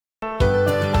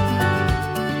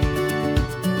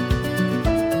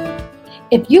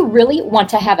If you really want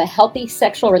to have a healthy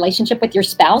sexual relationship with your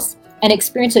spouse and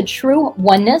experience a true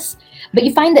oneness, but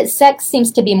you find that sex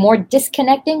seems to be more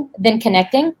disconnecting than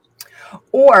connecting,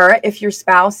 or if your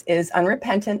spouse is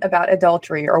unrepentant about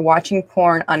adultery or watching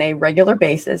porn on a regular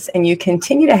basis and you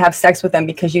continue to have sex with them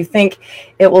because you think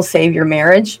it will save your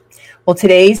marriage, well,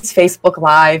 today's Facebook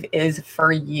Live is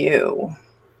for you.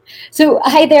 So,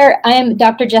 hi there, I'm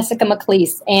Dr. Jessica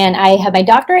McLeese, and I have my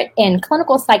doctorate in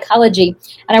clinical psychology,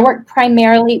 and I work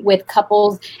primarily with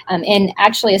couples, and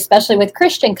actually especially with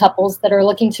Christian couples that are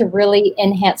looking to really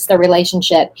enhance their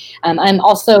relationship. I'm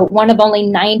also one of only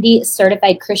 90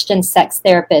 certified Christian sex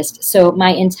therapists, so my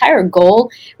entire goal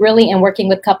really in working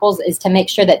with couples is to make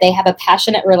sure that they have a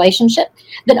passionate relationship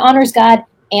that honors God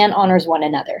and honors one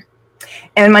another.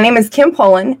 And my name is Kim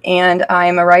Poland, and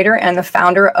I'm a writer and the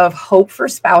founder of Hope for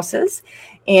Spouses.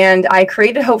 And I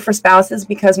created Hope for Spouses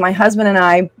because my husband and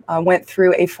I went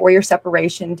through a 4-year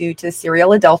separation due to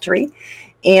serial adultery.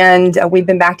 And we've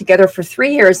been back together for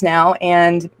 3 years now.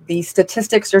 And the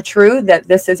statistics are true that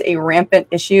this is a rampant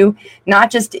issue, not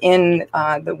just in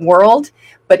the world,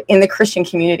 but in the Christian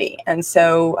community. And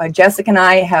so Jessica and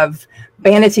I have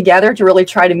banded together to really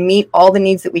try to meet all the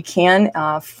needs that we can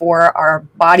for our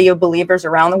body of believers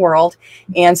around the world.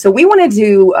 And so we wanted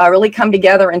to really come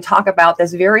together and talk about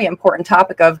this very important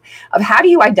topic of how do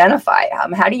you identify,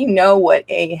 how do you know what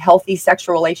a healthy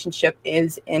sexual relationship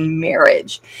is in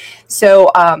marriage?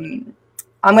 So I'm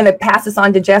going to pass this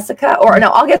on to Jessica, or no,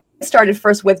 I'll get started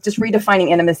first with just redefining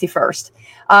intimacy first.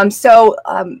 So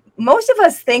most of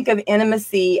us think of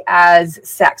intimacy as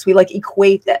sex. We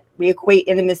equate that. We equate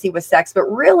intimacy with sex, but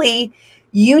really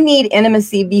you need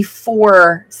intimacy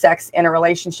before sex in a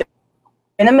relationship.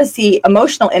 Intimacy,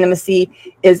 emotional intimacy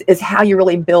is how you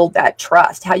really build that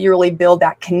trust, how you really build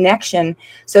that connection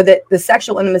so that the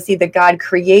sexual intimacy that God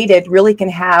created really can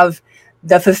have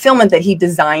the fulfillment that he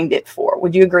designed it for.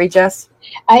 Would you agree, Jess?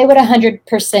 I would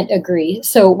 100% agree.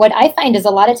 So what I find is a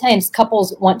lot of times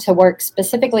couples want to work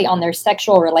specifically on their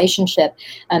sexual relationship,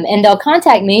 and they'll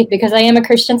contact me because I am a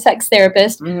Christian sex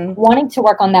therapist wanting to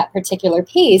work on that particular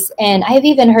piece. And I've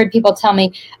even heard people tell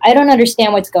me, I don't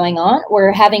understand what's going on.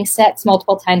 We're having sex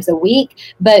multiple times a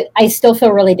week, but I still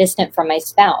feel really distant from my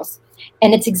spouse.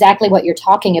 And it's exactly what you're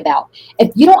talking about.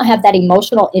 If you don't have that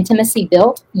emotional intimacy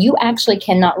built, you actually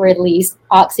cannot release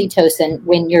oxytocin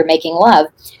when you're making love.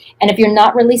 And if you're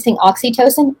not releasing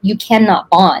oxytocin, you cannot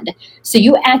bond. So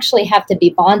you actually have to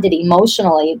be bonded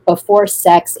emotionally before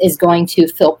sex is going to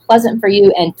feel pleasant for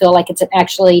you and feel like it's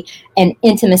actually an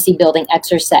intimacy building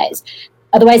exercise.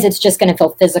 Otherwise, it's just going to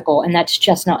feel physical, and that's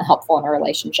just not helpful in a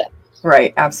relationship.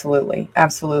 Right. Absolutely.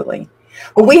 Absolutely.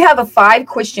 Well, we have a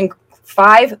 5-question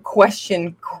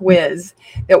quiz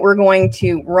that we're going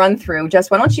to run through. Jess,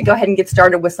 why don't you go ahead and get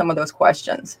started with some of those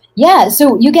questions? Yeah.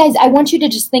 So you guys, I want you to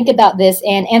just think about this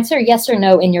and answer yes or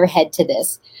no in your head to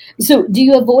this. So do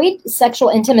you avoid sexual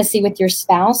intimacy with your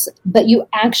spouse, but you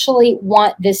actually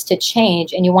want this to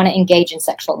change and you want to engage in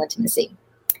sexual intimacy?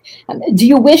 Do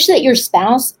you wish that your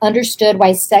spouse understood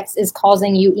why sex is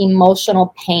causing you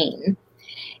emotional pain?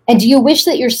 And do you wish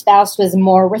that your spouse was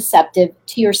more receptive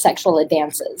to your sexual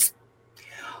advances?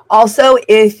 Also,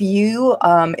 if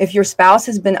your spouse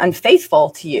has been unfaithful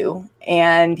to you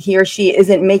and he or she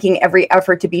isn't making every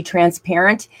effort to be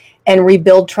transparent and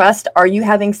rebuild trust, are you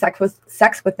having sex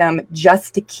with them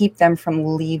just to keep them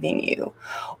from leaving you?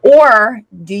 Or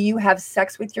do you have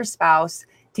sex with your spouse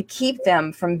to keep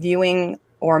them from viewing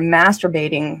or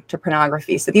masturbating to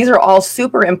pornography? So these are all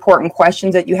super important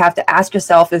questions that you have to ask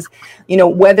yourself is,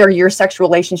 whether your sexual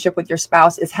relationship with your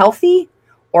spouse is healthy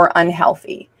or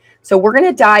unhealthy. So we're going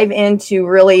to dive into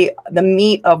really the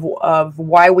meat of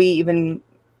why we even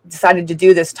decided to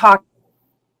do this talk,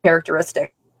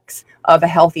 characteristics of a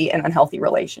healthy and unhealthy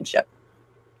relationship.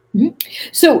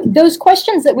 So those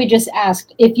questions that we just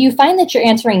asked, if you find that you're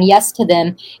answering yes to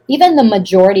them, even the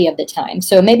majority of the time,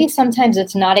 so maybe sometimes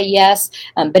it's not a yes,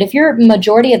 but if you're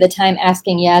majority of the time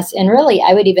asking yes, and really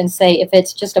I would even say if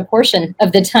it's just a portion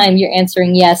of the time you're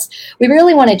answering yes, we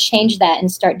really want to change that and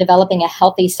start developing a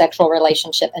healthy sexual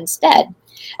relationship instead.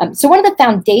 So one of the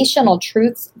foundational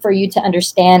truths for you to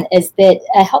understand is that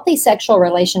a healthy sexual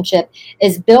relationship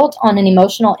is built on an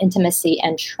emotional intimacy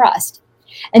and trust.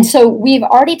 And so we've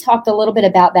already talked a little bit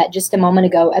about that just a moment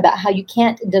ago, about how you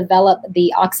can't develop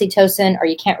the oxytocin or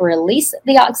you can't release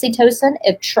the oxytocin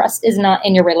if trust is not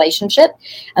in your relationship.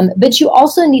 But you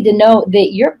also need to know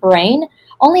that your brain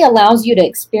only allows you to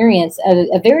experience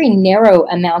a very narrow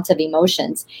amount of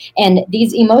emotions. And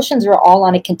these emotions are all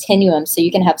on a continuum. So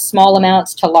you can have small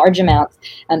amounts to large amounts.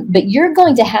 But you're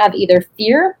going to have either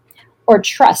fear or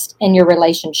trust in your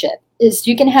relationship. is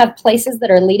you can have places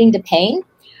that are leading to pain,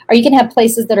 or you can have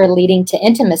places that are leading to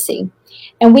intimacy.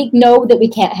 And we know that we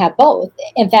can't have both.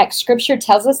 In fact, scripture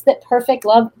tells us that perfect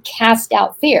love casts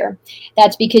out fear.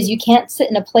 That's because you can't sit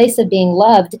in a place of being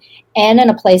loved and in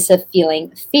a place of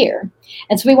feeling fear.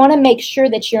 And so we want to make sure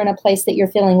that you're in a place that you're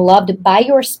feeling loved by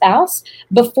your spouse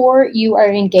before you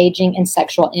are engaging in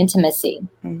sexual intimacy.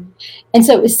 Mm-hmm. And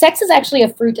so sex is actually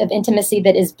a fruit of intimacy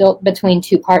that is built between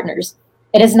two partners.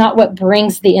 It is not what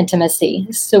brings the intimacy.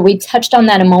 So we touched on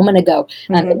that a moment ago.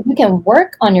 Mm-hmm. You can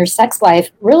work on your sex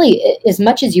life really as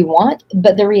much as you want,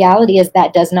 but the reality is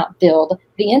that does not build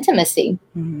the intimacy.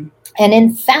 Mm-hmm. And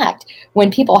in fact, when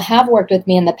people have worked with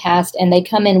me in the past and they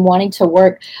come in wanting to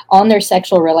work on their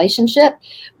sexual relationship,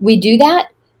 we do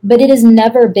that. But it has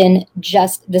never been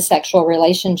just the sexual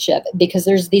relationship, because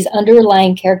there's these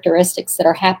underlying characteristics that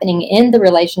are happening in the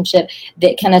relationship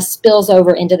that kind of spills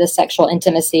over into the sexual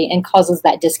intimacy and causes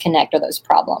that disconnect or those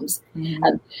problems.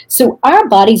 Mm-hmm. So our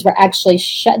bodies were actually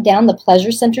shut down the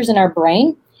pleasure centers in our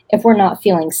brain if we're not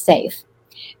feeling safe.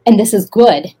 And this is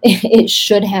good. It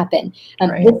should happen.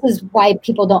 Right. This is why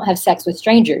people don't have sex with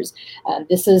strangers.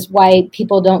 This is why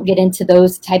people don't get into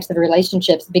those types of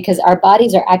relationships, because our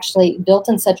bodies are actually built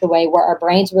in such a way where our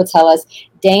brains will tell us,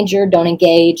 danger, don't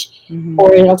engage, mm-hmm.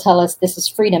 or it'll tell us this is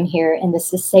freedom here and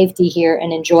this is safety here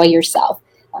and enjoy yourself.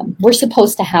 We're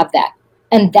supposed to have that.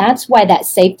 And that's why that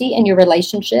safety in your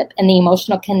relationship and the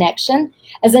emotional connection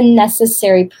is a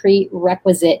necessary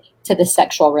prerequisite to the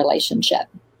sexual relationship.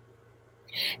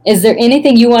 Is there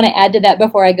anything you want to add to that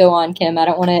before I go on, Kim? I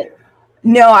don't want to.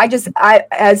 No, I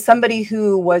as somebody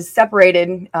who was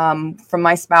separated from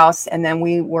my spouse, and then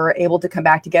we were able to come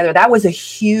back together, that was a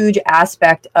huge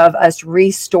aspect of us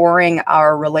restoring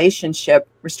our relationship,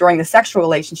 restoring the sexual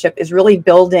relationship, is really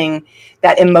building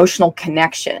that emotional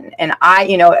connection. And I,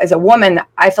 as a woman,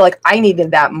 I feel like I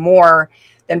needed that more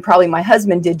than probably my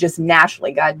husband did, just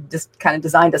naturally. God just kind of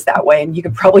designed us that way. And you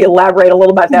could probably elaborate a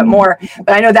little about that more.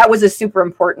 But I know that was a super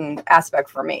important aspect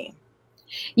for me.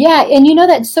 Yeah. And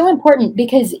that's so important,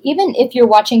 because even if you're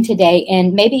watching today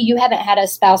and maybe you haven't had a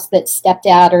spouse that stepped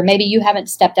out, or maybe you haven't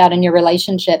stepped out in your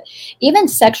relationship, even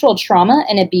sexual trauma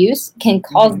and abuse can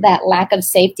cause mm-hmm. that lack of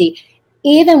safety,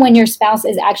 even when your spouse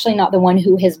is actually not the one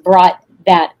who has brought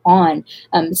that on.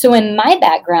 So in my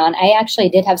background, I actually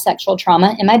did have sexual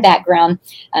trauma in my background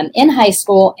in high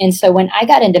school. And so when I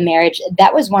got into marriage,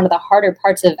 that was one of the harder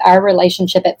parts of our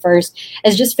relationship at first,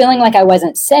 is just feeling like I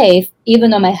wasn't safe,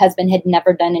 even though my husband had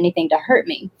never done anything to hurt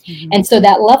me. Mm-hmm. And so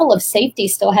that level of safety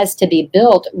still has to be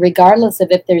built, regardless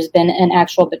of if there's been an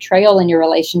actual betrayal in your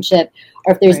relationship,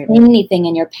 or if there's right. anything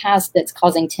in your past that's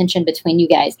causing tension between you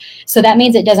guys. So that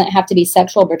means it doesn't have to be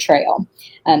sexual betrayal.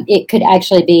 It could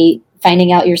actually be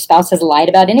finding out your spouse has lied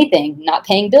about anything, not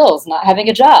paying bills, not having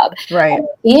a job. Right.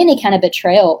 Any kind of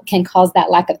betrayal can cause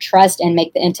that lack of trust and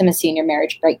make the intimacy in your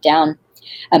marriage break down.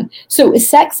 So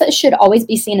sex should always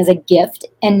be seen as a gift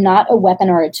and not a weapon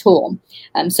or a tool.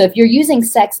 So if you're using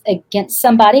sex against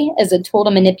somebody as a tool to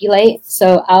manipulate,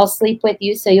 so I'll sleep with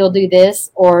you so you'll do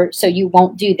this, or so you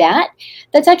won't do that,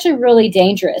 that's actually really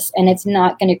dangerous, and it's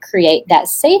not going to create that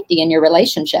safety in your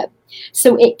relationship.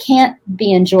 So it can't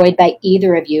be enjoyed by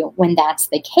either of you when that's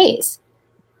the case.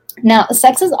 Now,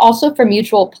 sex is also for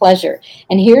mutual pleasure.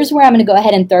 And here's where I'm going to go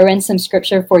ahead and throw in some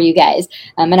scripture for you guys.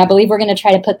 And I believe we're going to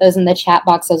try to put those in the chat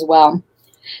box as well.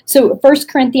 So 1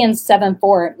 Corinthians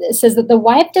 7:4, it says that the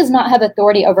wife does not have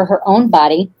authority over her own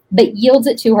body, but yields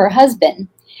it to her husband.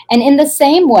 And in the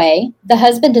same way, the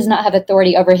husband does not have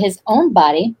authority over his own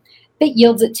body, but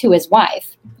yields it to his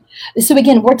wife. So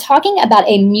again, we're talking about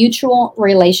a mutual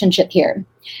relationship here.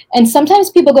 And sometimes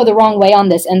people go the wrong way on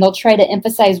this, and they'll try to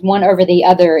emphasize one over the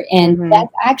other. And mm-hmm.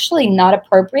 that's actually not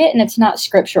appropriate, and it's not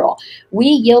scriptural. We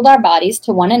yield our bodies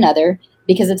to one another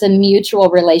because it's a mutual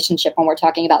relationship when we're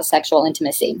talking about sexual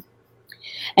intimacy.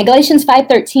 And Galatians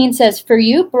 5:13 says, "For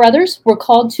you, brothers, were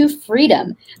called to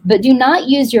freedom, but do not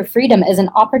use your freedom as an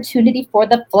opportunity for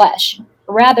the flesh.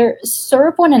 Rather,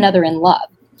 serve one another in love."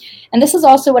 And this is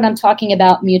also what I'm talking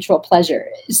about, mutual pleasure.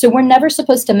 So we're never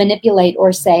supposed to manipulate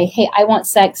or say, hey, I want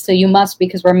sex, so you must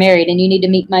because we're married and you need to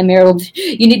meet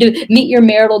your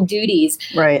marital duties.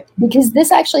 Right. Because this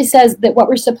actually says that what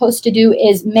we're supposed to do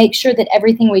is make sure that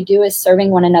everything we do is serving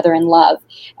one another in love.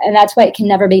 And that's why it can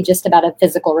never be just about a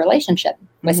physical relationship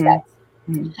with mm-hmm. sex.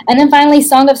 And then finally,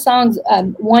 Song of Songs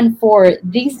 1:4.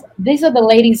 These are the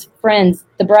lady's friends,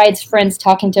 the bride's friends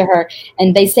talking to her,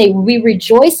 and they say, "We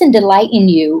rejoice and delight in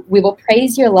you. We will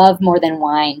praise your love more than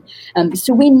wine."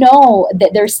 So we know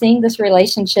that they're seeing this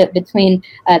relationship between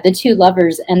the two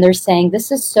lovers, and they're saying, "This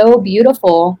is so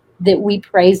beautiful that we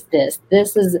praise this.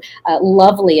 This is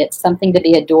lovely. It's something to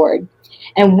be adored."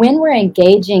 And when we're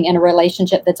engaging in a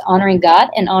relationship that's honoring God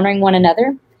and honoring one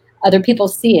another, other people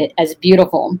see it as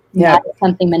beautiful, not as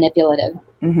something manipulative.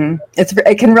 Mm-hmm.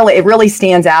 It really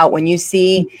stands out when you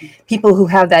see people who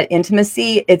have that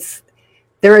intimacy.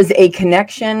 There is a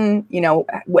connection,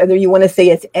 whether you want to say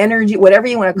it's energy, whatever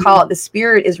you want to call it, the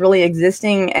spirit is really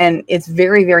existing. And it's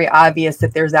very, very obvious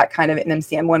that there's that kind of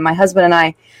intimacy. And when my husband and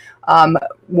I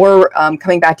were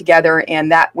coming back together,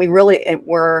 and that we really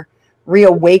were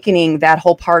reawakening that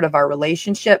whole part of our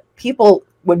relationship, people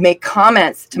would make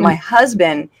comments to my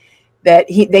husband that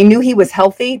they knew he was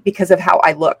healthy because of how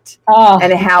I looked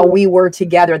and how we were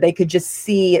together. They could just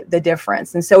see the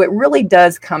difference. And so it really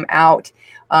does come out.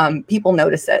 People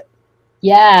notice it.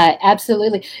 Yeah,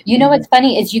 absolutely. What's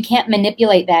funny is you can't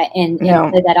manipulate that and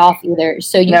play that off either.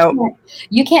 So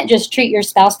you can't just treat your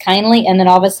spouse kindly and then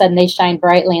all of a sudden they shine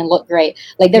brightly and look great.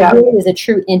 Like there really is a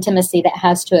true intimacy that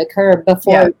has to occur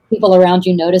before people around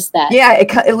you notice that. Yeah,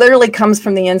 it literally comes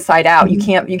from the inside out. You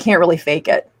can't really fake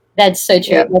it. That's so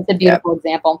true. That's a beautiful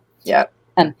example. Yeah.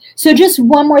 So just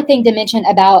one more thing to mention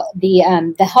about the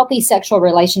healthy sexual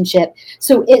relationship.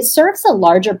 So it serves a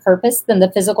larger purpose than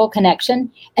the physical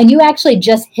connection. And you actually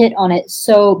just hit on it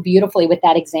so beautifully with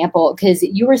that example, because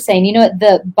you were saying,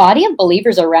 the body of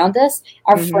believers around us,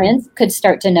 our friends could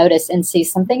start to notice and see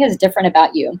something is different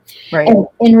about you. Right. And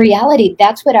in reality,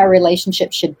 that's what our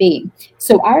relationship should be.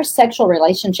 So our sexual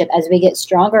relationship, as we get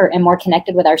stronger and more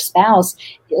connected with our spouse,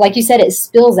 like you said, it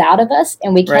spills out of us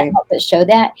and we can't help but show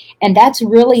that. And that's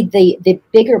really the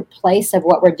bigger place of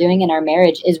what we're doing in our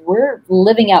marriage is we're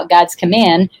living out God's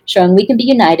command, showing we can be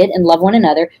united and love one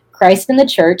another. Christ and the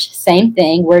church, same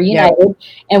thing. We're united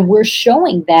and we're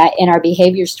showing that in our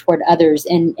behaviors toward others.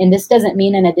 And this doesn't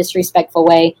mean in a disrespectful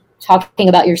way, talking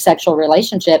about your sexual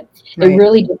relationship. It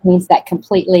really just means that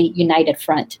completely united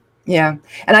front. Yeah.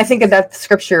 And I think of that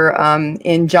scripture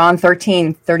in John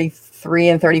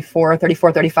 13:33 and 34,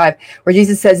 35, where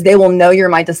Jesus says, they will know you're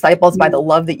my disciples by the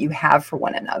love that you have for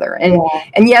one another.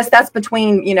 And yes, that's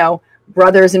between,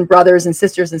 brothers and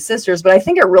sisters. But I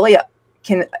think it really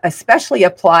can especially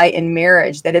apply in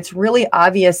marriage, that it's really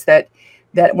obvious that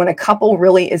when a couple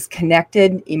really is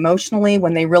connected emotionally,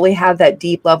 when they really have that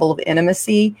deep level of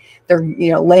intimacy, they're,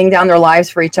 laying down their lives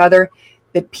for each other,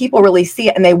 that people really see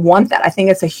it and they want that. I think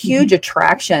it's a huge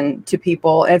attraction to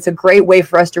people. And it's a great way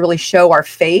for us to really show our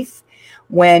faith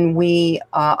when we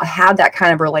have that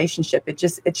kind of relationship. It's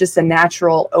just a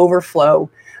natural overflow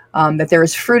that there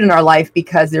is fruit in our life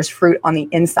because there's fruit on the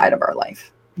inside of our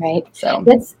life. Right. So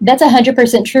that's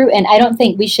 100% true. And I don't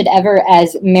think we should ever,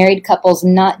 as married couples,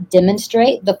 not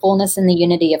demonstrate the fullness and the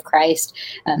unity of Christ.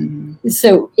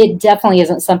 So it definitely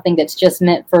isn't something that's just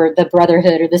meant for the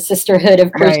brotherhood or the sisterhood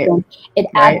of Christians. It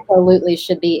absolutely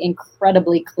should be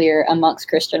incredibly clear amongst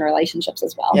Christian relationships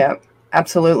as well. Yeah.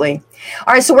 Absolutely.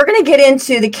 All right. So we're going to get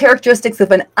into the characteristics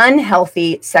of an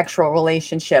unhealthy sexual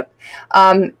relationship.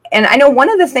 And I know one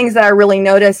of the things that I really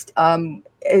noticed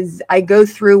as I go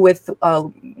through with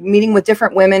meeting with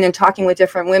different women and talking with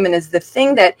different women is the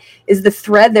thing that is the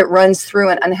thread that runs through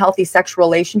an unhealthy sexual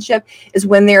relationship is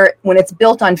when it's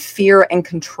built on fear and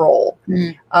control.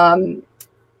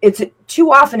 It's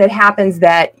too often it happens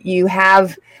that you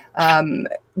have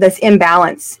this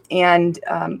imbalance. And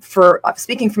for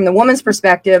speaking from the woman's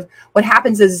perspective, what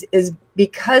happens is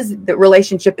because the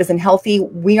relationship isn't healthy,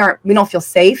 we don't feel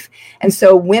safe. And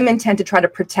so women tend to try to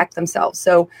protect themselves.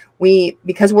 So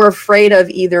because we're afraid of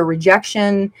either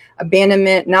rejection,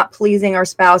 abandonment, not pleasing our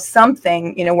spouse,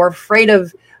 something, we're afraid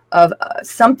of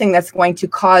something that's going to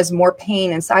cause more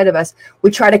pain inside of us,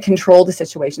 we try to control the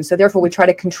situation. So therefore we try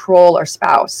to control our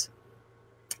spouse.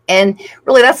 And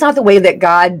really, that's not the way that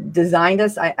God designed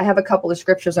us. I have a couple of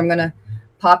scriptures I'm going to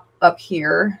pop up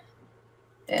here.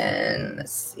 And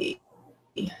let's see.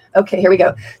 Okay, here we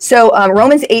go. So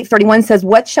Romans 8:31 says,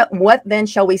 what then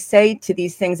shall we say to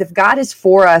these things? If God is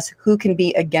for us, who can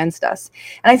be against us?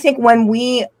 And I think when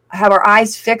we have our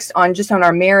eyes fixed on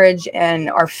our marriage and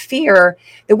our fear,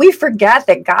 that we forget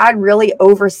that God really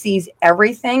oversees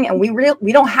everything. And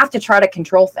we don't have to try to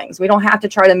control things. We don't have to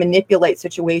try to manipulate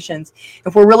situations.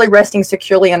 If we're really resting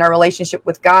securely in our relationship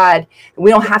with God, we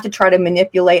don't have to try to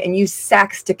manipulate and use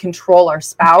sex to control our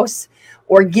spouse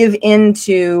or give in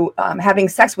to having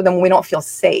sex with them when we don't feel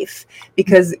safe,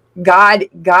 because God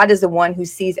is the one who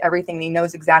sees everything and he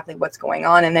knows exactly what's going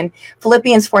on. And then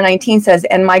Philippians 4:19 says,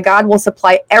 and my God will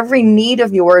supply every need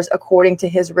of yours according to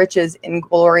his riches in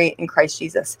glory in Christ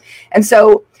Jesus. And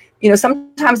so,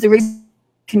 sometimes the reason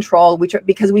control,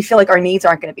 because we feel like our needs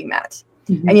aren't going to be met.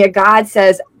 And yet God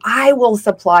says, I will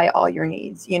supply all your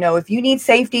needs. You know, if you need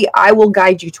safety, I will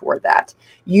guide you toward that.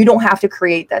 You don't have to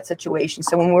create that situation.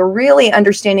 So when we're really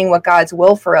understanding what God's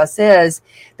will for us is,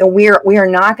 then we are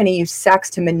not going to use sex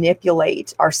to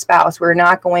manipulate our spouse. We're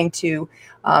not going to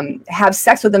have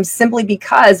sex with them simply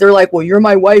because they're like, well, you're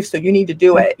my wife, so you need to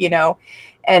do it, you know?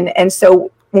 And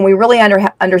so when we really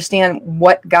understand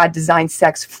what God designed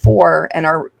sex for and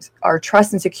our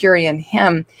trust and security in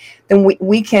him, then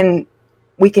we can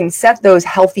set those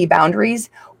healthy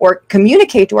boundaries or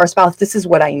communicate to our spouse, this is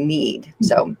what I need.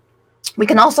 So we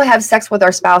can also have sex with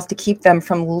our spouse to keep them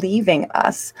from leaving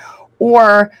us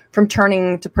or from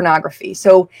turning to pornography.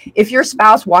 So if your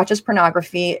spouse watches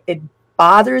pornography, it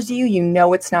bothers you, you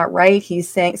know it's not right. He's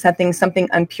saying something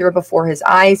impure before his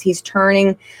eyes. He's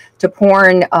turning to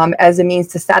porn as a means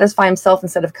to satisfy himself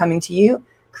instead of coming to you,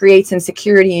 creates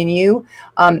insecurity in you.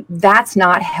 That's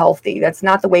not healthy. That's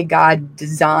not the way God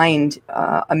designed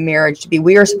a marriage to be.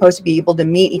 We are supposed to be able to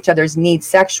meet each other's needs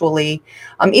sexually.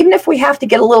 Even if we have to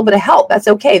get a little bit of help, that's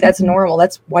okay. That's normal.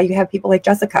 That's why you have people like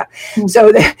Jessica.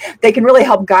 So they can really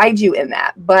help guide you in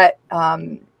that. But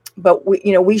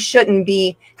we shouldn't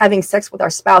be having sex with our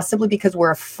spouse simply because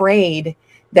we're afraid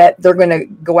that they're going to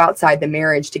go outside the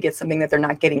marriage to get something that they're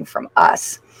not getting from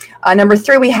us. Number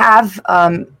 3, we have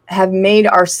made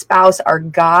our spouse our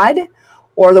God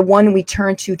or the one we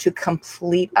turn to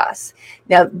complete us.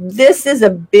 Now, this is a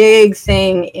big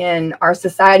thing in our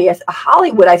society.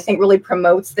 Hollywood, I think, really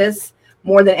promotes this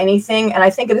more than anything. And I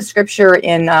think of the scripture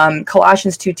in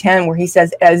Colossians 2:10 where he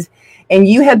says, and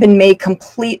you have been made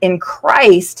complete in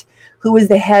Christ, who is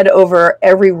the head over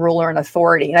every ruler and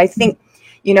authority. And I think,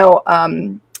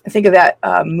 I think of that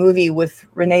movie with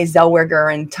Renee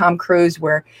Zellweger and Tom Cruise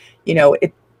where,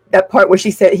 that part where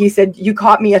he said, you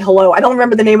caught me at hello. I don't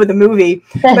remember the name of the movie,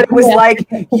 but it was like,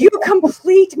 you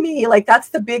complete me. Like, that's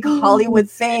the big Hollywood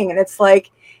thing. And it's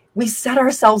like, we set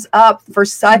ourselves up for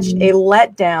such a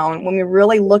letdown when we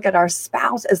really look at our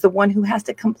spouse as the one who has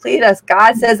to complete us.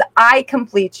 God says, I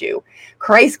complete you.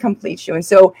 Christ completes you. And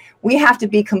so we have to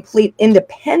be complete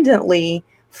independently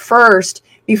first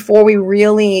before we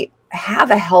really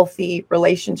have a healthy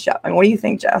relationship. And what do you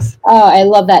think, Jess? Oh, I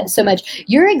love that so much.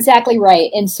 You're exactly right.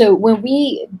 And so when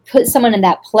we put someone in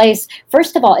that place,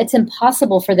 first of all, it's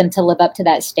impossible for them to live up to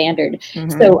that standard.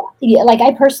 So like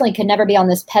I personally could never be on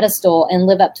this pedestal and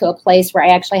live up to a place where I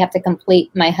actually have to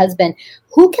complete my husband.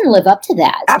 Who can live up to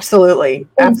that? Absolutely.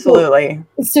 Absolutely.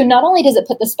 So not only does it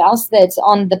put the spouse that's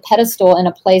on the pedestal in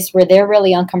a place where they're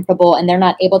really uncomfortable and they're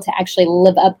not able to actually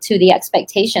live up to the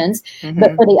expectations,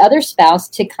 but for the other spouse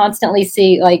to constantly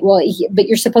see like, well, but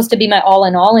you're supposed to be my all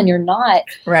in all and you're not.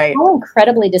 Right. How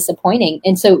incredibly disappointing.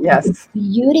 And so the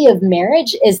beauty of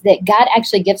marriage is that God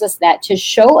actually gives us that to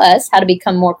show us how to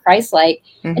become more Christ-like.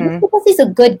 And it's because he's a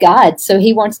good God. So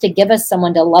he wants to give us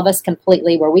someone to love us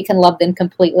completely, where we can love them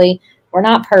completely. We're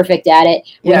not perfect at it.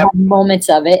 We have moments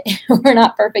of it. We're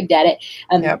not perfect at it.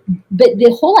 But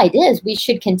the whole idea is we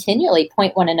should continually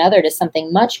point one another to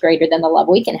something much greater than the love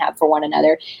we can have for one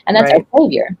another. And that's our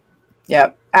Savior.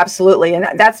 Yeah, absolutely.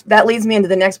 And that leads me into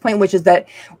the next point, which is that,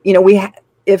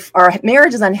 if our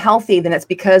marriage is unhealthy, then it's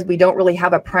because we don't really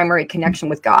have a primary connection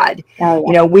with God.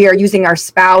 We are using our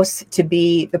spouse to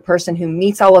be the person who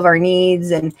meets all of our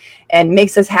needs and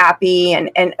makes us happy.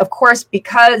 And of course,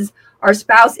 because our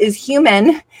spouse is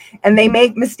human and they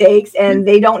make mistakes and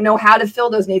they don't know how to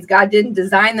fill those needs. God didn't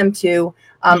design them to.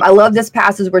 I love this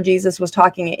passage where Jesus was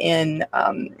talking in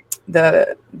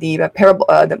the parable,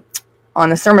 on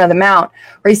the Sermon on the Mount,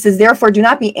 where he says, therefore, do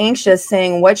not be anxious,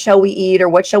 saying, what shall we eat, or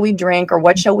what shall we drink, or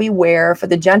what shall we wear? For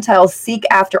the Gentiles seek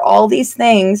after all these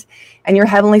things, and your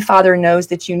heavenly Father knows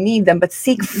that you need them. But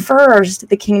seek first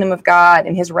the kingdom of God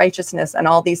and his righteousness, and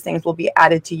all these things will be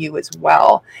added to you as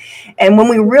well. And when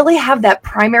we really have that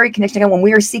primary connection, when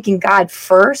we are seeking God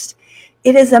first,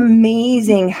 it is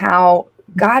amazing how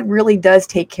God really does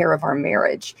take care of our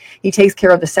marriage. He takes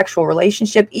care of the sexual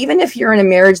relationship. Even if you're in a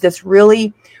marriage that's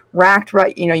really racked,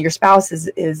 right, your spouse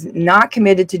is not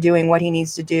committed to doing what he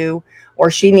needs to do or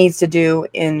she needs to do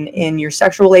in your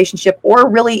sexual relationship, or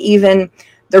really even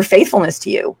their faithfulness to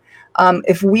you.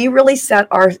 If we really set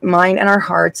our mind and our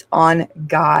hearts on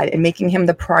God and making him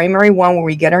the primary one where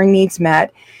we get our needs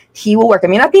met, he will work. It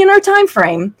may not be in our time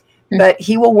frame, but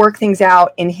he will work things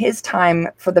out in his time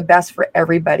for the best for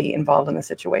everybody involved in the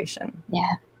situation.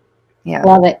 Yeah.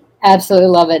 Love it. Absolutely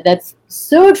love it. That's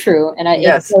so true. And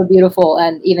it's so beautiful.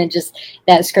 And even just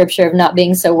that scripture of not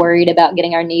being so worried about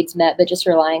getting our needs met, but just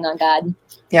relying on God.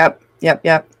 Yep.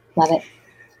 Love it.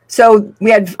 So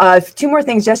we had 2 more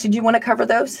things. Jess, did you want to cover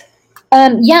those?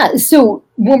 Yeah. So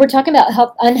when we're talking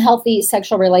about unhealthy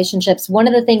sexual relationships, one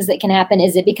of the things that can happen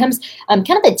is it becomes kind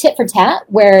of a tit for tat,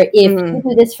 where if you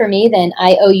do this for me, then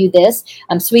I owe you this.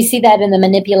 So we see that in the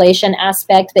manipulation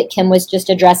aspect that Kim was just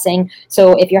addressing.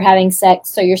 So if you're having sex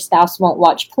so your spouse won't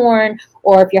watch porn,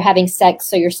 or if you're having sex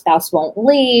so your spouse won't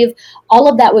leave, all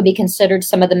of that would be considered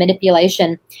some of the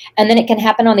manipulation. And then it can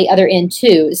happen on the other end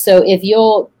too. So if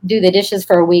you'll do the dishes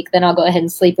for a week, then I'll go ahead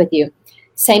and sleep with you.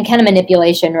 Same kind of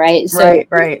manipulation, right? So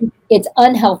Right. it's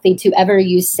unhealthy to ever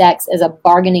use sex as a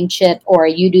bargaining chip, or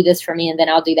you do this for me and then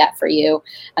I'll do that for you.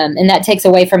 And that takes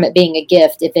away from it being a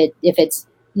gift if it's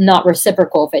not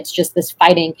reciprocal, if it's just this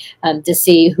fighting to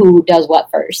see who does what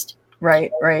first.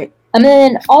 Right. And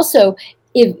then also,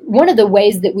 if one of the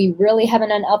ways that we really have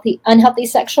an unhealthy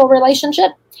sexual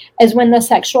relationship is when the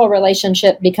sexual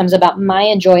relationship becomes about my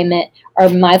enjoyment or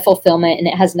my fulfillment, and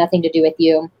it has nothing to do with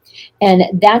you.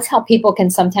 And that's how people can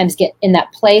sometimes get in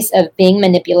that place of being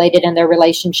manipulated in their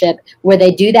relationship, where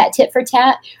they do that tit for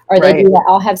tat, or they do that,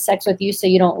 I'll have sex with you so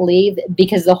you don't leave,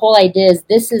 because the whole idea is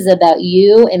this is about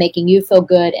you and making you feel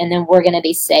good, and then we're going to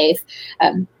be safe.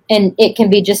 And it can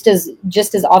be just as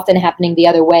often happening the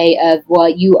other way of, well,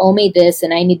 you owe me this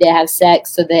and I need to have sex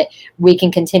so that we can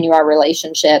continue our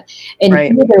relationship. And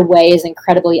either way is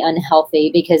incredibly unhealthy,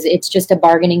 because it's just a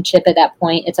bargaining chip at that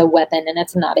point. It's a weapon, and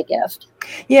it's not a gift.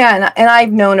 Yeah, and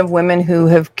I've known of women who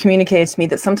have communicated to me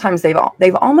that sometimes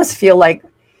they've almost feel like,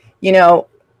 you know,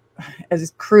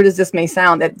 as crude as this may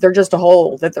sound, that they're just a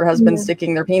hole that their husband's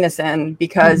sticking their penis in,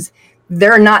 because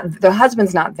the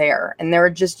husband's not there, and they're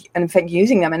just in fact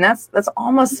using them, and that's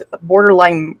almost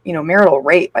borderline, marital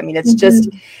rape. I mean, it's just,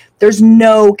 there's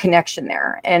no connection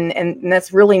there, and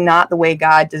that's really not the way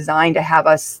God designed to have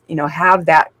us, have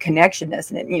that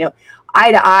connectionness, and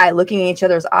eye to eye, looking in each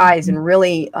other's eyes, and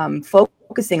really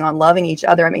focusing on loving each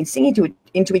other. I mean, seeing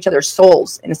into each other's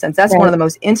souls, in a sense. That's one of the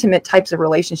most intimate types of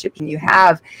relationships you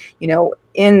have,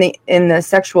 in the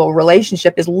sexual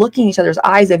relationship, is looking each other's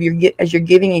eyes as you're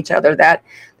giving each other that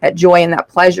joy and that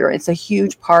pleasure. It's a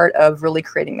huge part of really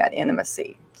creating that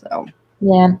intimacy. So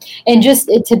yeah, and just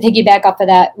to piggyback off of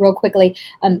that real quickly,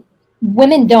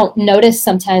 women don't notice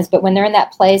sometimes, but when they're in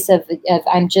that place of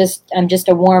I'm just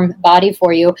a warm body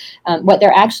for you, what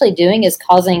they're actually doing is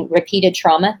causing repeated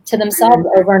trauma to themselves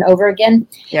over and over again.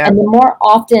 Yeah. And the more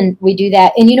often we do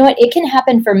that, and you know what, it can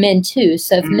happen for men too.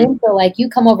 So if men feel like you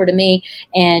come over to me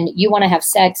and you want to have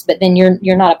sex, but then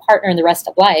you're not a partner in the rest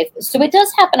of life. So it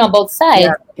does happen on both sides.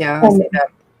 Yeah. I see that.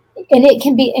 And it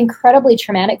can be incredibly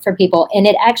traumatic for people. And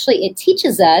it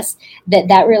teaches us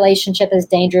that relationship is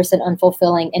dangerous and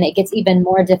unfulfilling. And it gets even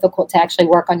more difficult to actually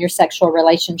work on your sexual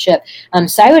relationship.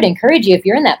 So I would encourage you, if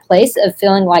you're in that place of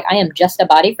feeling like I am just a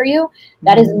body for you,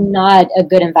 that is not a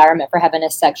good environment for having a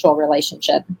sexual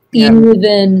relationship,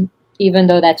 even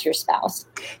though that's your spouse.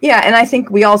 Yeah. And I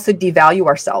think we also devalue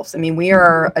ourselves. I mean, we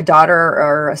are a daughter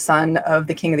or a son of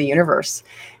the King of the universe.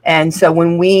 And so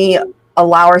when we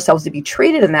allow ourselves to be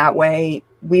treated in that way,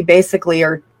 we basically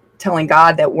are telling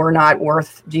God that we're not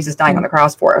worth Jesus dying on the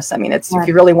cross for us. I mean, if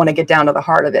you really want to get down to the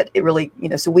heart of it, it really,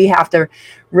 so we have to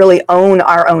really own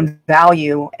our own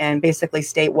value and basically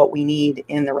state what we need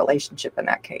in the relationship in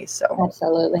that case. So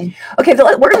absolutely. Okay, so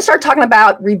we're going to start talking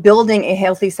about rebuilding a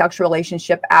healthy sexual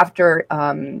relationship after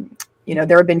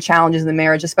there have been challenges in the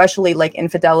marriage, especially like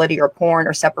infidelity or porn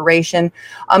or separation,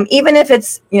 even if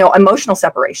it's, emotional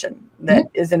separation that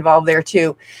is involved there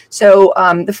too. So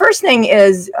the first thing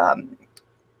is,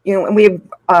 and we've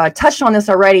touched on this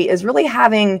already, is really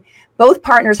having both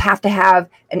partners have to have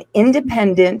an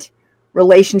independent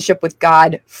relationship with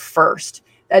God first.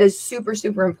 That is super,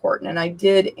 super important. And I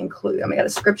did include, I got a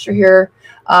scripture here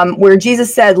where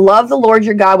Jesus said, love the Lord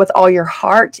your God with all your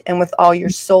heart and with all your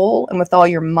soul and with all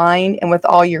your mind and with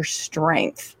all your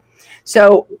strength.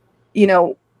 So,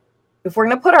 if we're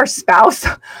going to put our spouse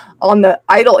on the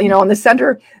idol, on the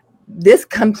center, this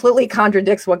completely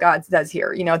contradicts what God does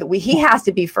here. That he has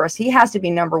to be first. He has to be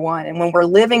number one. And when we're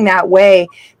living that way,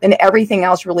 then everything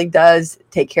else really does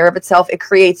take care of itself. It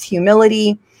creates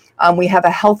humility. We have a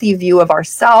healthy view of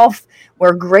ourselves.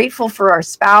 We're grateful for our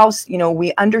spouse.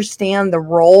 We understand the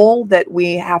role that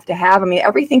we have to have. I mean,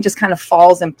 everything just kind of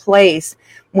falls in place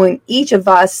when each of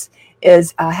us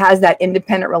has that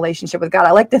independent relationship with God.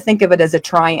 I like to think of it as a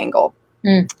triangle.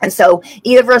 And so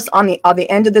either of us on the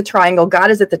end of the triangle, God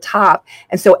is at the top.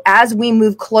 And so as we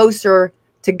move closer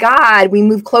to God, we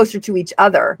move closer to each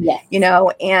other,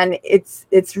 and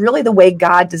it's really the way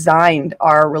God designed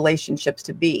our relationships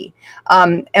to be.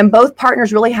 And both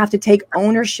partners really have to take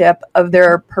ownership of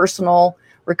their personal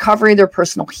recovery, their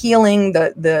personal healing,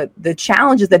 the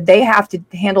challenges that they have to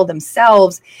handle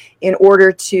themselves in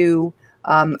order to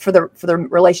for the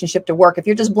relationship to work. If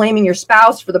you're just blaming your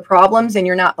spouse for the problems and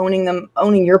you're not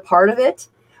owning your part of it,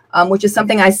 which is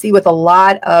something I see with a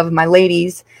lot of my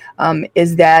ladies,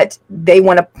 is that they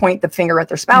want to point the finger at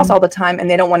their spouse all the time, and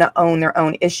they don't want to own their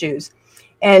own issues.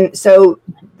 And so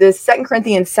the 2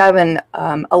 Corinthians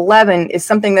 7:11 is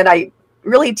something that I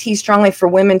really tease strongly for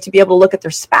women to be able to look at their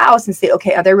spouse and say,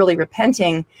 okay, are they really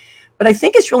repenting? But I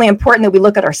think it's really important that we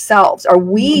look at ourselves. Are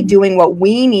we doing what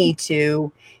we need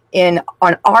to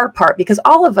on our part? Because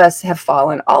all of us have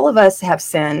fallen, all of us have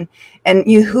sinned, and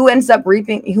who ends up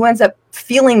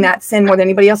feeling that sin more than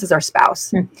anybody else is our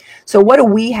spouse. So what do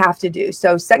we have to do?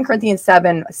 So 2 Corinthians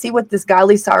 7, see what this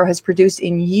godly sorrow has produced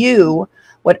in you,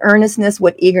 what earnestness,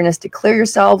 what eagerness to clear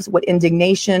yourselves, what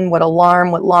indignation, what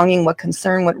alarm, what longing, what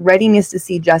concern, what readiness to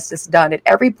see justice done. At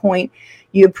every point,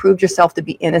 you have proved yourself to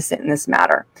be innocent in this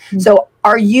matter. So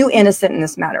are you innocent in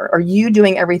this matter? Are you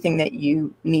doing everything that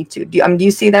you need to? Do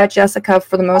you see that, Jessica,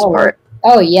 for the most part?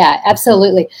 Oh, yeah,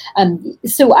 absolutely.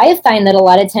 So I find that a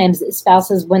lot of times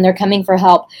spouses, when they're coming for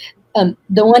help,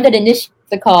 the one that initiates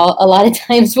the call a lot of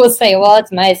times will say, well,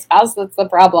 it's my spouse that's the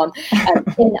problem.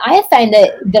 And I find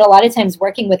that a lot of times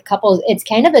working with couples, it's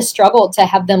kind of a struggle to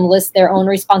have them list their own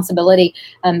responsibility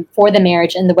for the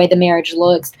marriage and the way the marriage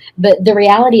looks. But the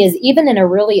reality is, even in a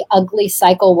really ugly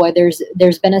cycle where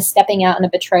there's been a stepping out and a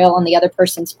betrayal on the other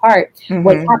person's part,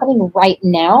 what's happening right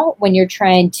now when you're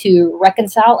trying to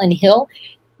reconcile and heal,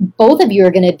 both of you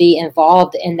are going to be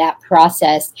involved in that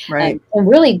process. Right. And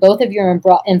really, both of you are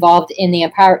involved in the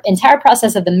entire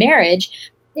process of the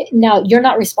marriage. Now, you're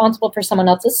not responsible for someone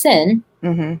else's sin.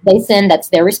 They sin, that's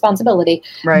their responsibility.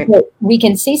 Right. But we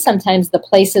can see sometimes the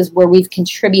places where we've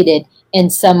contributed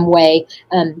in some way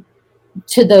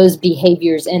to those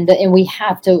behaviors. And we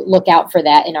have to look out for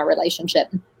that in our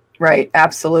relationship. Right.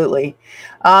 Absolutely.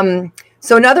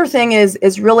 So another thing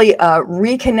is really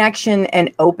reconnection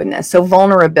and openness. So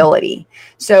vulnerability.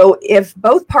 So if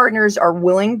both partners are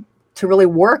willing to really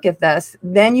work at this,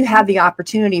 then you have the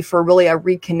opportunity for really a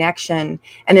reconnection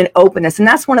and an openness. And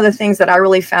that's one of the things that I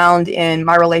really found in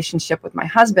my relationship with my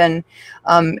husband,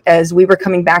 as we were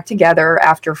coming back together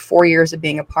after 4 years of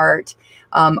being apart.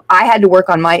 I had to work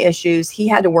on my issues. He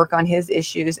had to work on his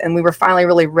issues, and we were finally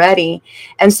really ready.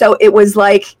 And so it was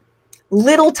like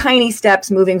little tiny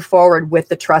steps moving forward with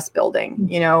the trust building,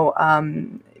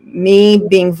 me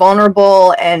being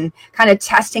vulnerable and kind of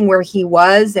testing where he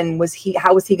was and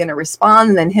how was he going to respond,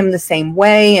 and then him the same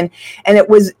way. And it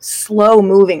was slow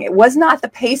moving. It was not the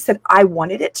pace that I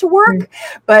wanted it to work,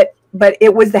 but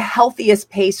it was the healthiest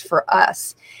pace for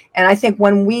us. And I think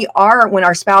when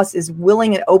our spouse is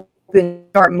willing and open,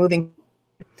 start moving,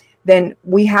 then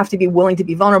we have to be willing to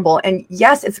be vulnerable. And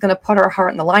yes, it's going to put our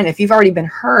heart on the line. If you've already been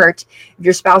hurt, if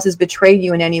your spouse has betrayed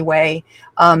you in any way,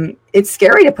 it's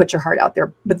scary to put your heart out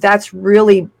there. But that's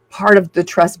really part of the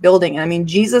trust building. I mean,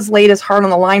 Jesus laid his heart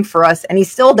on the line for us, and he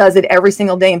still does it every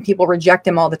single day, and people reject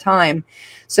him all the time.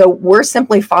 So we're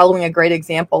simply following a great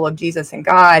example of Jesus and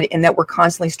God in that we're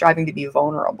constantly striving to be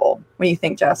vulnerable. What do you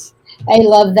think, Jess? I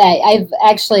love that. I've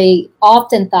actually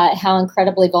often thought how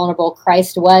incredibly vulnerable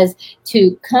Christ was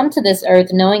to come to this earth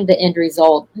knowing the end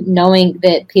result, knowing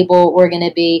that people were going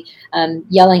to be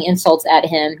yelling insults at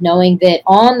him, knowing that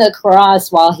on the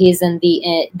cross, while he's in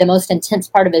the most intense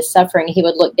part of his suffering, he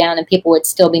would look down and people would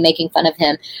still be making fun of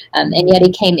him. And yet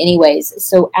he came anyways.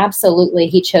 So absolutely,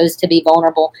 he chose to be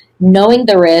vulnerable, knowing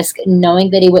the risk,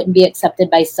 knowing that he wouldn't be accepted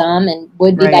by some and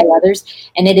would be by others.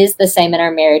 And it is the same in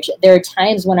our marriage. There are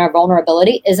times when our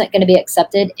vulnerability isn't going to be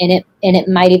accepted, and it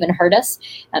might even hurt us.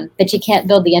 But you can't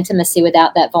build the intimacy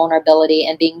without that vulnerability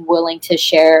and being willing to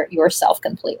share yourself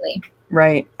completely.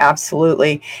 Right.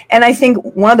 Absolutely. And I think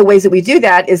one of the ways that we do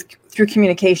that is through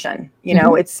communication.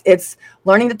 It's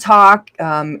learning to talk,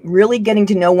 really getting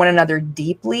to know one another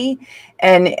deeply.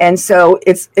 And so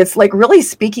it's like really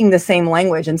speaking the same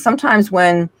language. And sometimes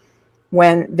when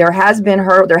there has been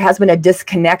a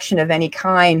disconnection of any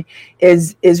kind,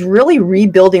 is really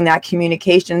rebuilding that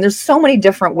communication. There's so many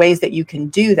different ways that you can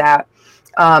do that.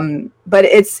 But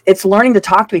it's learning to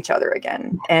talk to each other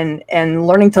again and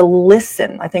learning to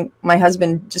listen. I think my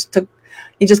husband just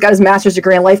got his master's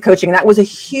degree in life coaching. And that was a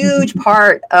huge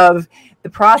part of the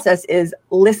process, is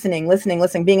listening,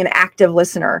 being an active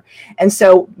listener. And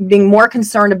so being more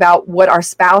concerned about what our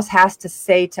spouse has to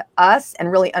say to us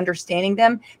and really understanding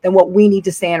them than what we need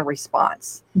to say in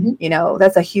response.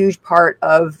 That's a huge part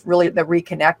of really the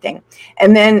reconnecting.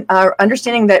 And then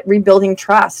understanding that rebuilding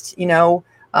trust,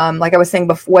 like I was saying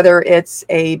before, whether it's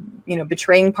a,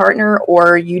 betraying partner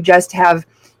or you just have,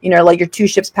 like your two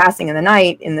ships passing in the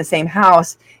night in the same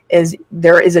house,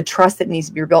 there is a trust that needs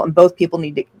to be rebuilt, and both people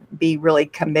need to be really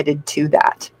committed to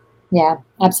that. Yeah,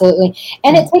 absolutely.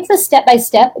 And it takes a step by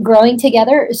step growing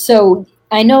together. So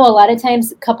I know a lot of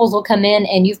times couples will come in,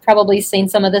 and you've probably seen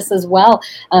some of this as well,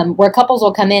 where couples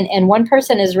will come in and one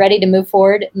person is ready to move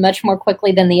forward much more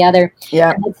quickly than the other.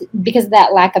 Yeah. And it's because of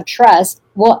that lack of trust.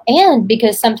 Well, and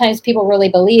because sometimes people really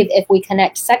believe if we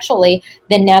connect sexually,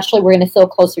 then naturally we're going to feel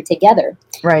closer together.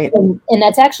 Right. And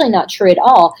that's actually not true at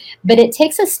all. But it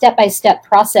takes a step by step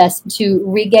process to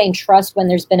regain trust when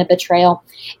there's been a betrayal.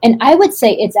 And I would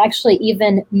say it's actually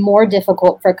even more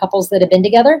difficult for couples that have been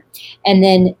together and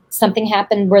then something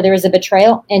happened where there was a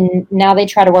betrayal and now they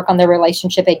try to work on their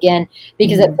relationship again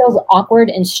because it feels awkward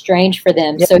and strange for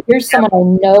them. Yep. So here's someone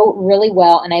I know really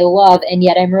well and I love, and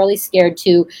yet I'm really scared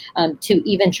to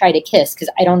even try to kiss because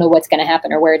I don't know what's going to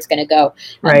happen or where it's going to go.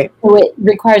 Right. So it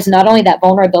requires not only that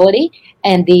vulnerability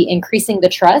and the increasing the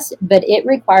trust, but it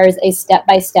requires a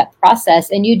step-by-step process.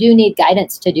 And you do need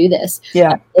guidance to do this.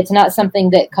 Yeah. It's not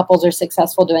something that couples are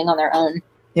successful doing on their own.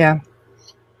 Yeah.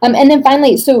 And then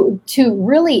finally, so to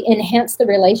really enhance the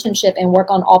relationship and work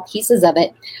on all pieces of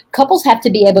it, couples have to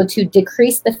be able to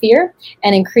decrease the fear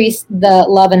and increase the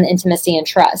love and intimacy and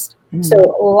trust. So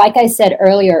like I said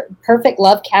earlier, perfect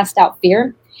love casts out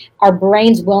fear. Our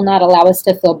brains will not allow us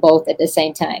to feel both at the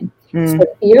same time. So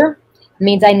fear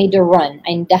means I need to run.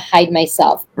 I need to hide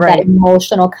myself. Right. That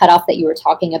emotional cutoff that you were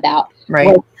talking about. Right.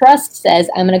 Where trust says,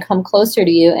 I'm going to come closer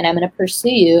to you and I'm going to pursue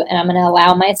you and I'm going to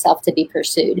allow myself to be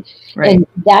pursued. Right. And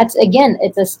that's, again,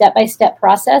 it's a step-by-step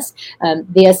process.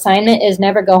 The assignment is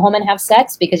never go home and have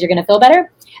sex because you're going to feel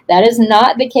better. That is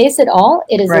not the case at all.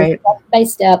 It is Right. a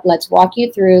step-by-step. Let's walk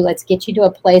you through. Let's get you to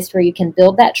a place where you can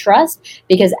build that trust,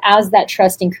 because as that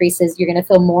trust increases, you're going to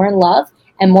feel more in love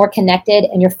and more connected,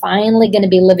 and you're finally going to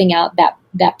be living out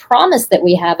that promise that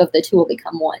we have of the two will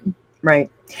become one.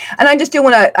 Right. And I just do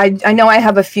want to, I know I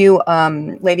have a few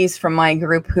ladies from my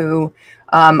group who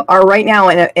are right now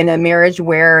in a marriage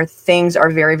where things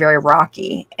are very, very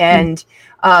rocky. And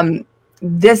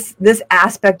this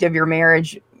aspect of your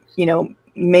marriage, you know,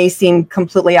 may seem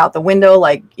completely out the window,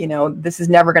 like, you know, this is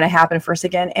never going to happen for us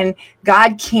again. And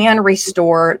God can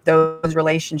restore those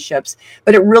relationships,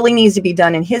 but it really needs to be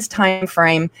done in his time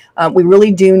frame. We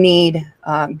really do need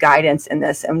guidance in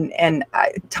this. And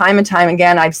time and time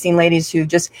again, I've seen ladies who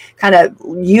just kind of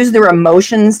use their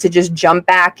emotions to just jump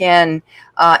back in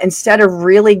instead of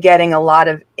really getting a lot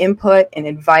of input and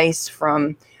advice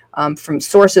from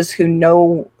sources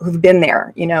who've been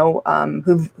there, you know,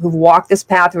 who've walked this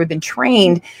path, who have been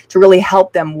trained to really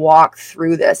help them walk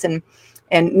through this. And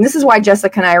this is why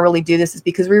Jessica and I really do this, is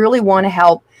because we really want to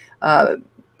help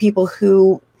people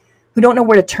who don't know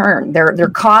where to turn. They're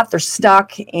caught, they're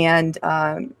stuck. And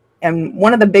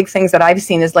one of the big things that I've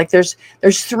seen is, like, there's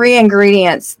 3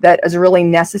 ingredients that is really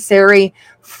necessary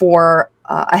for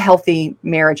a healthy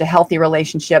marriage, a healthy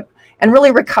relationship, and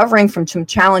really recovering from some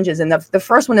challenges. And the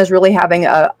first one is really having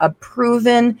a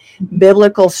proven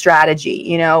biblical strategy.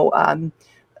 You know,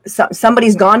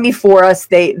 somebody's gone before us.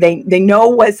 They know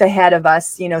what's ahead of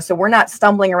us, you know, so we're not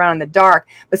stumbling around in the dark,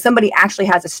 but somebody actually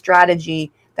has a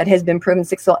strategy that has been proven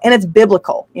successful, and it's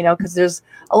biblical, you know, because there's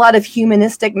a lot of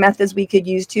humanistic methods we could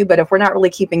use too, but if we're not really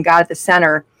keeping God at the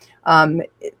center,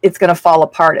 it's going to fall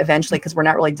apart eventually, because we're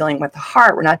not really dealing with the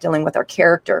heart. We're not dealing with our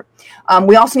character.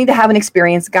 We also need to have an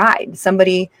experienced guide,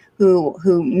 somebody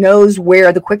who knows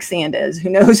where the quicksand is, who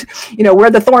knows, you know,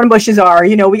 where the thorn bushes are,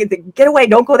 you know, we get away,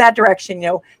 don't go that direction, you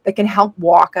know, that can help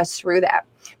walk us through that.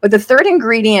 But the third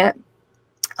ingredient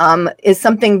is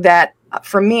something that,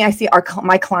 for me, I see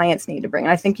my clients need to bring.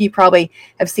 And I think you probably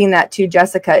have seen that too,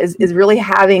 Jessica, is really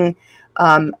having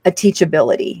a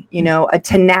teachability, you know, a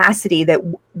tenacity that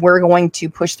we're going to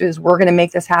push through this. We're going to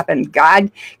make this happen. God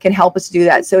can help us do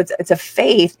that. So it's a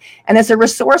faith, and it's a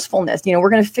resourcefulness. You know, we're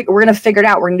going to figure it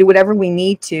out. We're going to do whatever we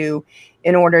need to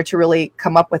in order to really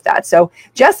come up with that. So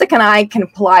Jessica and I can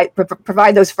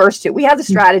provide those first two. We have the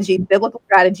strategy, biblical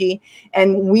strategy,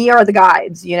 and we are the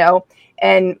guides, you know.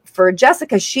 And for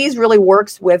Jessica, she's really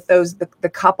works with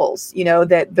the couples, you know,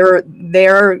 that they're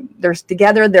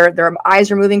together, their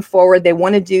eyes are moving forward. They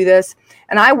want to do this.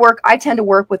 And I tend to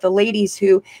work with the ladies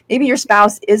who maybe your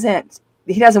spouse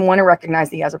he doesn't want to recognize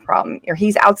that he has a problem, or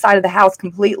he's outside of the house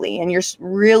completely, and you're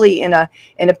really in a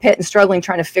pit and struggling,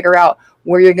 trying to figure out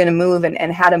where you're going to move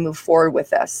and how to move forward with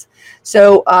this.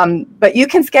 So, but you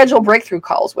can schedule breakthrough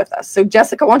calls with us. So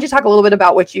Jessica, why don't you talk a little bit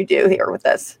about what you do here with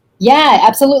this? Yeah,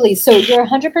 absolutely. So you're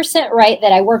 100% right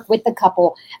that I work with the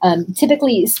couple.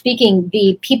 Typically speaking,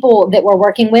 the people that we're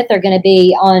working with are going to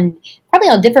be probably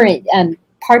on different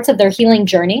parts of their healing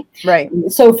journey. Right.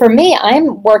 So for me,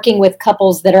 I'm working with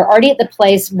couples that are already at the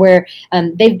place where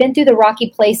they've been through the rocky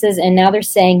places, and now they're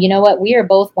saying, you know what, we are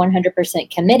both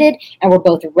 100% committed, and we're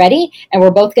both ready, and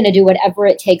we're both going to do whatever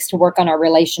it takes to work on our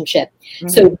relationship. Mm-hmm.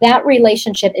 So that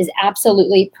relationship is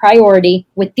absolutely priority,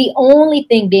 with the only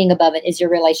thing being above it is your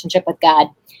relationship with God.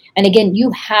 And again,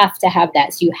 you have to have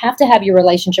that. So you have to have your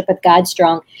relationship with God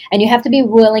strong, and you have to be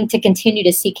willing to continue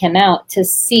to seek him out to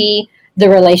see the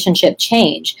relationship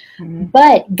change. Mm-hmm.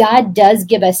 But God does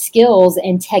give us skills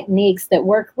and techniques that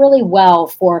work really well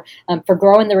for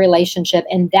growing the relationship.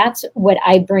 And that's what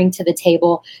I bring to the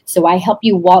table. So I help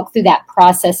you walk through that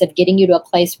process of getting you to a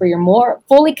place where you're more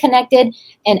fully connected,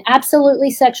 and absolutely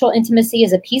sexual intimacy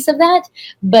is a piece of that.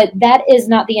 But that is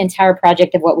not the entire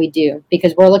project of what we do,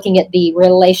 because we're looking at the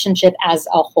relationship as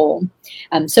a whole.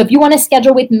 So if you want to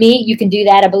schedule with me, you can do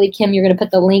that. I believe, Kim, you're going to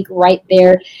put the link right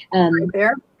there. Right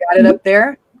there. Got it up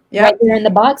there. Yeah. Right there in the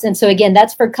box. And so again,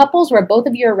 that's for couples where both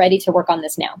of you are ready to work on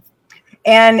this now.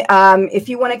 And if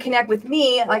you want to connect with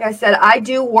me, like I said, I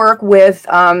do work with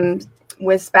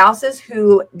spouses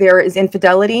who there is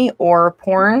infidelity or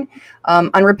porn,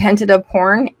 unrepented of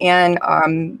porn, and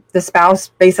the spouse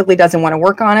basically doesn't want to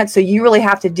work on it. So you really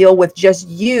have to deal with just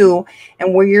you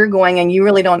and where you're going, and you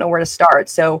really don't know where to start.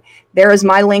 So there is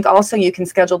my link also. You can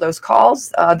schedule those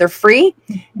calls. They're free,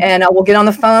 and we'll get on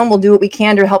the phone. We'll do what we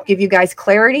can to help give you guys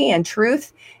clarity and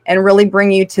truth, and really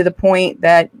bring you to the point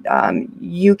that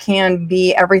you can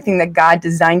be everything that God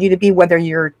designed you to be, whether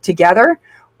you're together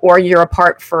or you're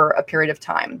apart for a period of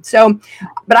time. So,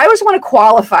 but I always want to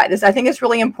qualify this. I think it's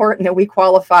really important that we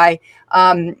qualify,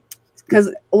 because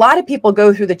a lot of people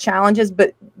go through the challenges,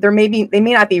 but they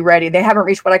may not be ready. They haven't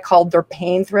reached what I call their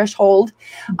pain threshold.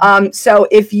 So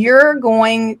if you're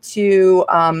going to,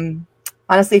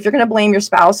 honestly, if you're going to blame your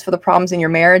spouse for the problems in your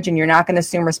marriage, and you're not going to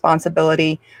assume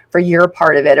responsibility for your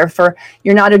part of it, or for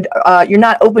you're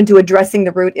not open to addressing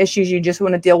the root issues, you just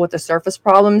want to deal with the surface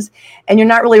problems, and you're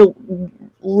not really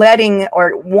letting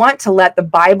or want to let the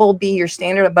Bible be your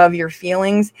standard above your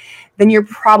feelings, then you're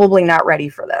probably not ready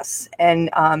for this. And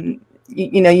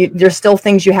there's still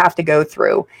things you have to go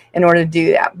through in order to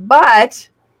do that. But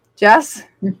Jess?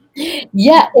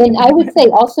 Yeah, and I would say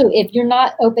also, if you're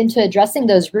not open to addressing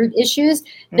those root issues,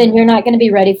 then you're not going to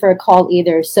be ready for a call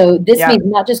either. So this means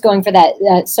not just going for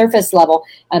that surface level,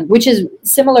 which is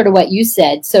similar to what you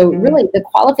said. So really, the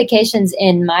qualifications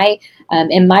in my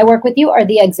work with you are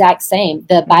the exact same.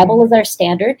 The Bible is our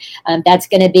standard. That's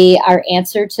going to be our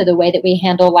answer to the way that we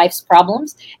handle life's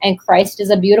problems. And Christ is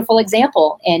a beautiful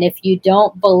example. And if you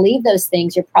don't believe those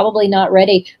things, you're probably not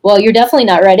ready. Well, you're definitely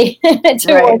not ready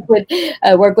to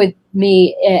work with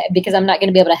me, because I'm not going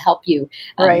to be able to help you.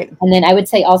 Right. And then I would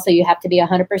say also, you have to be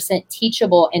 100%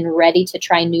 teachable and ready to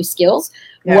try new skills.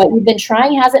 Yeah. What you've been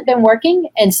trying hasn't been working.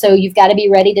 And so you've got to be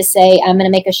ready to say, I'm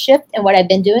going to make a shift in what I've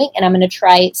been doing, and I'm going to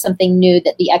try something new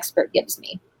that the expert gives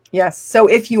me. Yes. So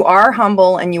if you are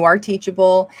humble and you are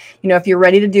teachable, if you're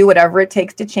ready to do whatever it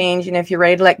takes to change, and if you're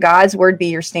ready to let God's word be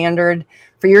your standard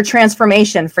for your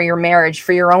transformation, for your marriage,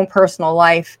 for your own personal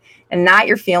life, and not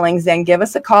your feelings, then give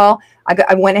us a call.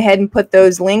 I went ahead and put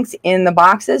those links in the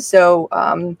boxes. So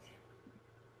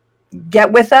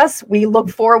get with us. We look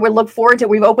forward to,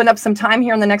 we've opened up some time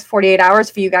here in the next 48 hours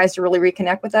for you guys to really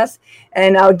reconnect with us.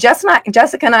 And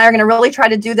Jessica and I are going to really try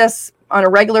to do this on a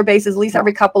regular basis, at least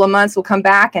every couple of months. We'll come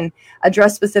back and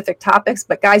address specific topics.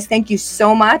 But guys, thank you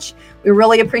so much. We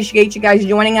really appreciate you guys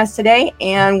joining us today,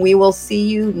 and we will see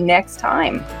you next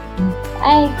time.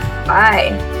 Bye.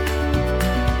 Bye.